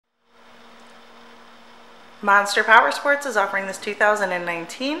Monster Powersports is offering this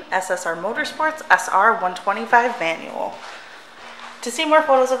 2019 SSR Motorsports SR125 Manual. To see more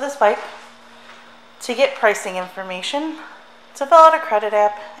photos of this bike, to get pricing information, to fill out a credit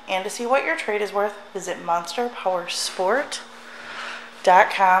app, and to see what your trade is worth, visit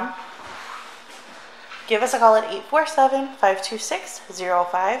monsterpowersport.com. Give us a call at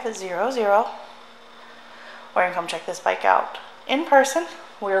 847-526-0500, or you can come check this bike out in person.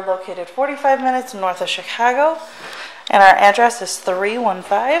 We're located 45 minutes north of Chicago, and our address is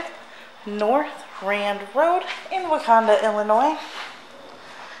 315 North Rand Road in Wauconda, Illinois.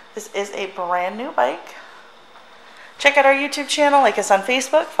 This is a brand new bike. Check out our YouTube channel, like us on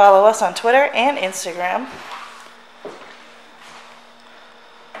Facebook, follow us on Twitter and Instagram.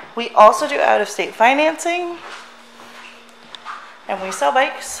 We also do out-of-state financing, and we sell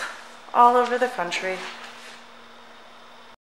bikes all over the country.